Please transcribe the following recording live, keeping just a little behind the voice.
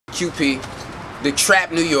QP. The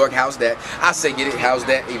Trap New York, how's that? I say get it, how's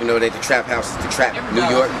that? Even though it ain't the Trap House, it's the Trap New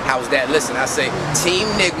York, how's that? Listen, I say Team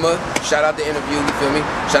Nigma, shout out the interview, you feel me?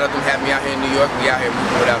 Shout out them having me out here in New York. We out here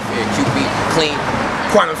moving without fear. QP, Qleen,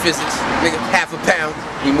 Quantum Physics, nigga, half a pound.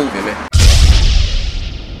 We moving, man.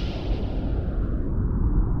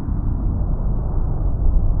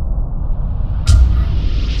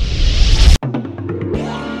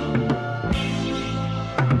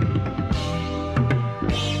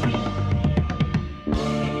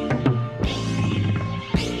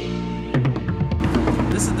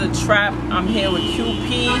 This is the Trap. I'm here with QP.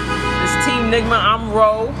 This Team Nigma. I'm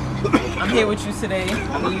Ro. I'm here with you today.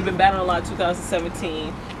 I mean, you've been battling a lot in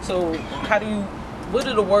 2017. So, what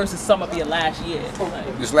are the words to sum up your last year?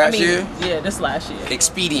 Like, This last year? Yeah, this last year.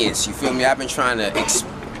 Expedience, you feel me? I've been trying to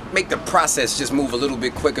make the process just move a little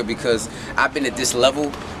bit quicker because I've been at this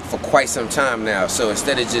level for quite some time now. So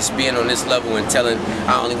instead of just being on this level and telling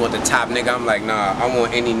I only want the top nigga, I'm like, nah, I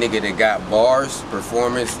want any nigga that got bars,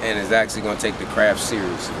 performance, and is actually gonna take the craft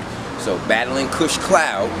seriously. So battling Kush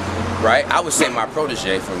Cloud, right? I would say my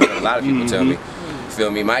protege from what a lot of people tell me. Feel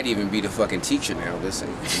me? Might even be the fucking teacher now. Listen,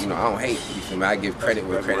 you know, I don't hate. You feel me? I give credit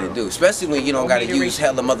where credit due. Especially when you don't gotta use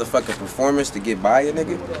hella motherfucking performance to get by a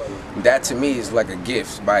nigga. That to me is like a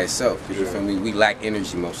gift by itself. You feel me? We lack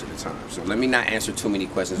energy most of the time. So let me not answer too many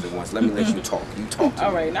questions at once. Let me let you talk. You talk to me.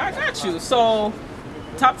 All right, now I got you. So,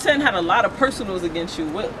 Top 10 had a lot of personals against you.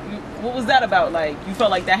 What was that about? Like, you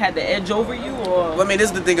felt like that had the edge over you, or? Well, I mean, this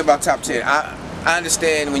is the thing about Top 10. I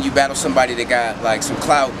understand when you battle somebody that got like some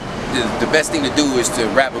clout. The best thing to do is to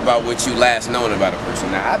rap about what you last known about a person.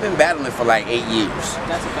 Now, I've been battling for like 8 years.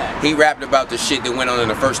 That's a fact. He rapped about the shit that went on in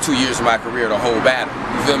the first 2 years of my career, the whole battle.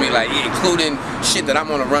 You feel me? Like, including shit that I'm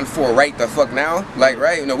on a run for right the fuck now. Like,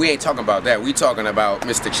 right? You know, we ain't talking about that. We talking about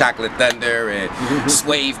Mr. Chocolate Thunder and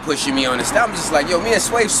Swave pushing me on the stuff. I'm just like, yo, me and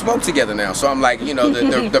Swave smoke together now. So I'm like, you know,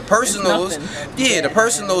 the personals, yeah, the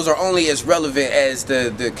personals are only as relevant as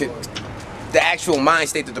the actual mind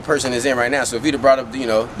state that the person is in right now. So if you'd have brought up, you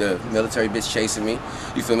know, the military bitch chasing me,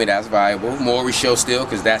 you feel me, that's viable. Maury show still,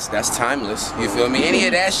 because that's timeless. You feel me? Any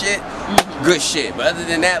of that shit, good shit. But other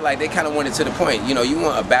than that, like, they kind of wanted to the point. You know, you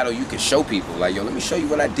want a battle you can show people. Like, yo, let me show you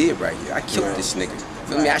what I did right here. I killed this nigga.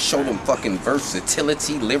 Feel me? I showed him fucking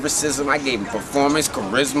versatility, lyricism. I gave him performance,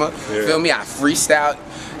 charisma. Feel me? I freestyled.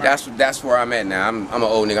 That's where I'm at now. I'm an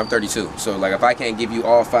old nigga. I'm 32. So like, if I can't give you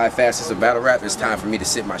all 5 facets of battle rap, it's time for me to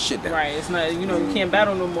sit my shit down. Right. It's not. You know, you can't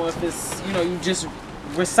battle no more if it's, you know, you just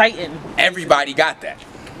reciting. Everybody got that.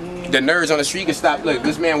 The nerds on the street can stop. Look,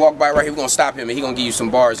 this man walk by right here. We're gonna stop him and he gonna give you some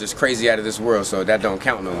bars that's crazy out of this world. So that don't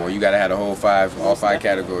count no more. You gotta have the whole all five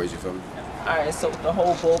categories. You feel me? Alright, so the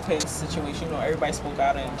whole bullpen situation, you know, everybody spoke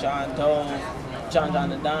out in John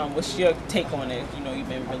the Don. What's your take on it? You know, you've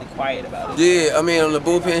been really quiet about it. Yeah, I mean, on the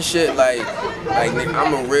bullpen shit, like nigga,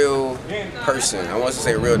 I'm a real person. I want to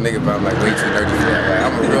say real nigga, but I'm like way too nerdy for that.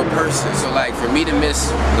 Like, I'm a real person. So like, for me to miss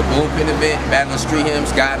the bullpen event, battling Street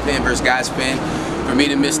Hymns, God Pen versus God's Pen, for me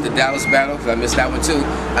to miss the Dallas battle, because I missed that one too,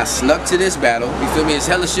 I snuck to this battle. You feel me? It's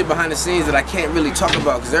hella shit behind the scenes that I can't really talk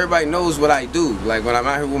about because everybody knows what I do. Like when I'm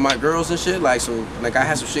out here with my girls and shit, like, so like I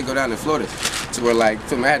had some shit go down in Florida to where like,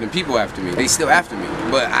 I had them people after me. They still after me.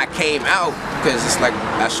 But I came out because it's like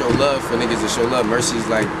I show love for niggas that show love. Mercy's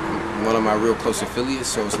like one of my real close affiliates,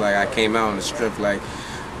 so it's like I came out on the strength like,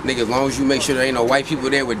 nigga, as long as you make sure there ain't no white people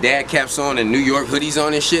there with dad caps on and New York hoodies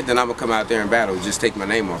on and shit, then I'm gonna come out there and battle. Just take my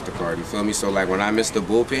name off the card, you feel me? So like when I missed the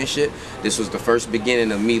bullpen shit, this was the first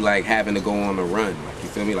beginning of me like having to go on the run. Like, you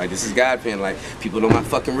feel me? Like, this is Godpen. Like, people know my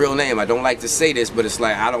fucking real name. I don't like to say this, but it's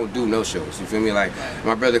like I don't do no shows. You feel me? Like,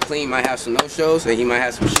 my brother Qleen might have some no shows and he might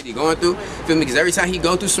have some shit he going through. Feel me? Because every time he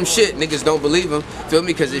go through some shit, niggas don't believe him. Feel me?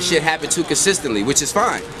 Because this shit happened too consistently, which is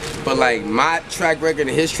fine. But like my track record and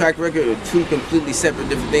his track record are two completely separate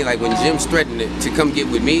different things. Like when Jim's threatened to come get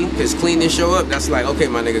with me because Qleen didn't show up, that's like, okay,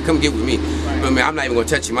 my nigga, come get with me. I mean, I'm not even gonna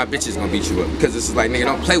touch you. My bitch is gonna beat you up because this is like, nigga,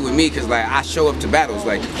 don't play with me because like I show up to battles.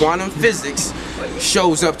 Like Quantum Physics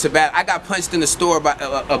shows up to battle. I got punched in the store by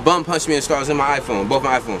a bum punched me in the store. I was in my iPhone, both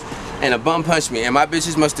my iPhones, and a bum punched me, and my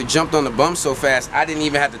bitches must have jumped on the bum so fast I didn't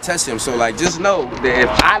even have to touch him. So like, just know that if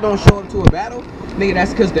I don't show up to a battle, nigga,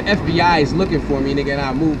 that's because the FBI is looking for me, nigga, and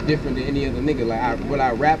I move different than any other nigga. Like, what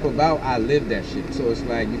I rap about, I live that shit. So it's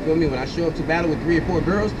like, you feel me? When I show up to battle with 3 or 4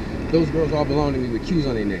 girls, those girls all belong to me with Q's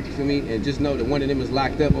on their neck, you feel me? And just know that one of them is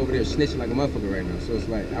locked up over there snitching like a motherfucker right now. So it's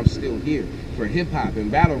like, I'm still here for hip-hop and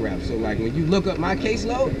battle rap. So like, when you look up my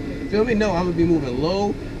caseload, feel me? No, I'm gonna be moving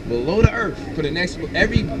low, below the earth for the next,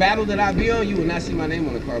 every battle that I be on, you will not see my name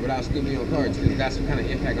on the card, but I'll still be on cards because that's the kind of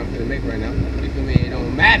impact I'm gonna make right now. You feel me? It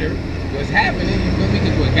don't matter what's happening, you feel me?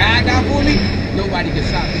 Because what God got for me, nobody can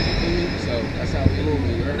stop me, you feel me? So that's how we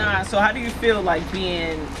move, right? Nah, so how do you feel like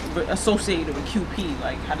being associated with QP?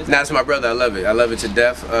 Like, how does that That's my brother. I love it. I love it to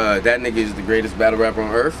death. That nigga is the greatest battle rapper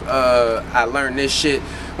on earth. I learned this shit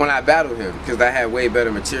when I battled him because I had way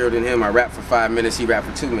better material than him. I rapped for 5 minutes, he rapped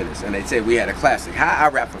for 2 minutes, and they said we had a classic. How I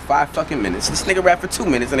rapped for 5 fucking minutes, this nigga rapped for 2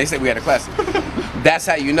 minutes, and they said we had a classic. That's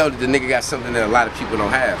how you know that the nigga got something that a lot of people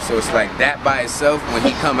don't have. So it's like that by itself, when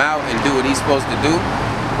he come out and do what he's supposed to do,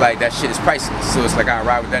 like that shit is priceless. So it's like I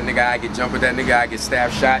ride with that nigga, I get jumped with that nigga, I get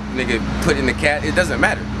stabbed, shot, nigga put in the cat. It doesn't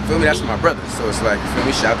matter. You feel me? That's my brother. So it's like, you feel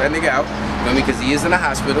me? Shout that nigga out. You feel me? Because he is in the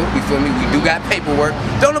hospital. You feel me? We do got paperwork.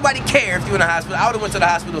 Don't nobody care if you in the hospital. I would've went to the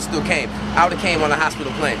hospital, still came. I would've came on the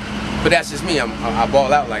hospital plane. But that's just me. I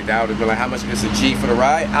ball out like that. I would've been like, how much is a G for the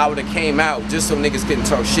ride? I would've came out just so niggas couldn't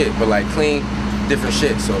talk shit. But like clean, different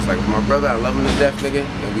shit. So it's like my brother, I love him to death, nigga,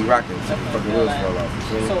 and we rocking. Fucking wheels fall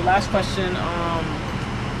off. So last question,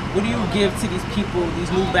 what do you give to these people,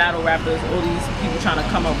 these new battle rappers, all these people trying to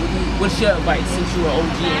come up? What's your advice since you were OG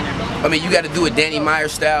and everything? I mean, you got to do a Danny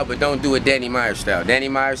Myers style, but don't do a Danny Myers style. Danny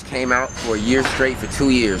Myers came out for a year straight for 2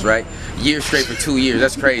 years, right? Year straight for 2 years.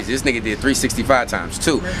 That's crazy. This nigga did 365 times,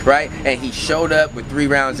 2, right? And he showed up with 3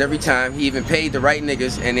 rounds every time. He even paid the right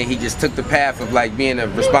niggas, and then he just took the path of like being a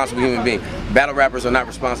responsible human being. Battle rappers are not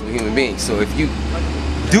responsible human beings. So if you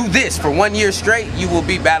do this for 1 year straight, you will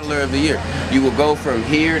be Battler of the Year. You will go from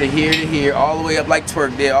here to here to here, all the way up like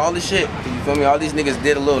Twerk did, all the shit. You feel me? All these niggas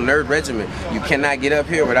did a little nerd regimen. You cannot get up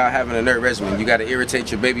here without having a nerd regimen. You gotta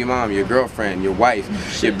irritate your baby mom, your girlfriend, your wife,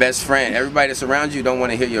 your best friend. Everybody that's around you don't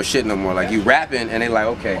wanna hear your shit no more. Like you rapping and they like,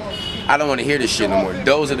 okay, I don't wanna hear this shit no more.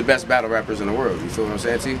 Those are the best battle rappers in the world. You feel what I'm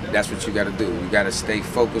saying to you? That's what you gotta do. You gotta stay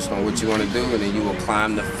focused on what you wanna do, and then you will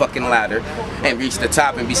climb the fucking ladder and reach the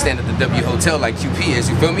top and be standing at the W Hotel like QP is.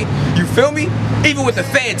 You feel me? You feel me? Even with the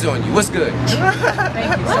feds on you. What's good?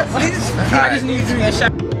 Thank you so much. I just need you to get a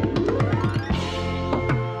shot.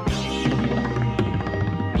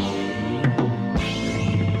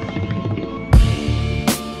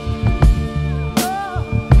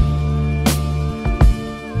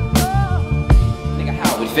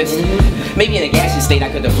 Maybe in a gaseous state I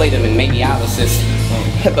could deflate him and maybe I'll assist.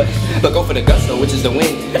 But go for the gusto, which is the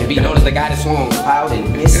wind, and be known as the guy that swung cloud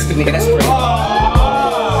and mist. Nigga, that's crazy.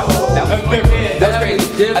 That was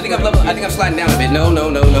crazy. I think I'm sliding down a bit. No.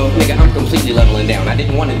 Nigga, I'm completely leveling down. I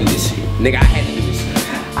didn't want to do this. Nigga, I had to do this.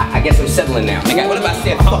 I guess I'm settling now. Nigga, what if I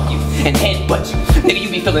said fuck you and headbutt you? Nigga, you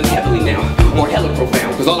be feeling heavily now, or hella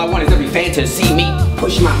profound. Cause all I want is every fan to see me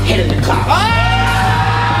push my head in the cloud.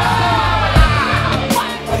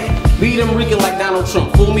 Beat him reeking like Donald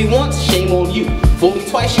Trump. Fool me once, shame on you. Fool me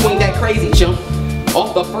twice, you ain't that crazy, chump.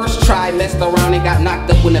 Off the first try, messed around and got knocked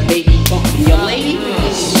up when the baby bumped. And your lady?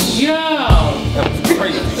 Yo! That was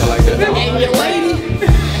crazy. I like that. And your lady?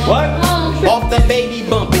 What? Off the baby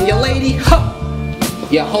bump. And your lady? Huh.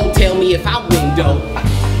 Your hoe tell me if I win, though.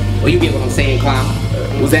 Well, you get what I'm saying, clown.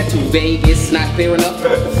 Was that too vague? It's not clear enough?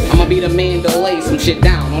 I'ma be the man to lay some shit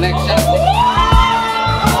down on that shot.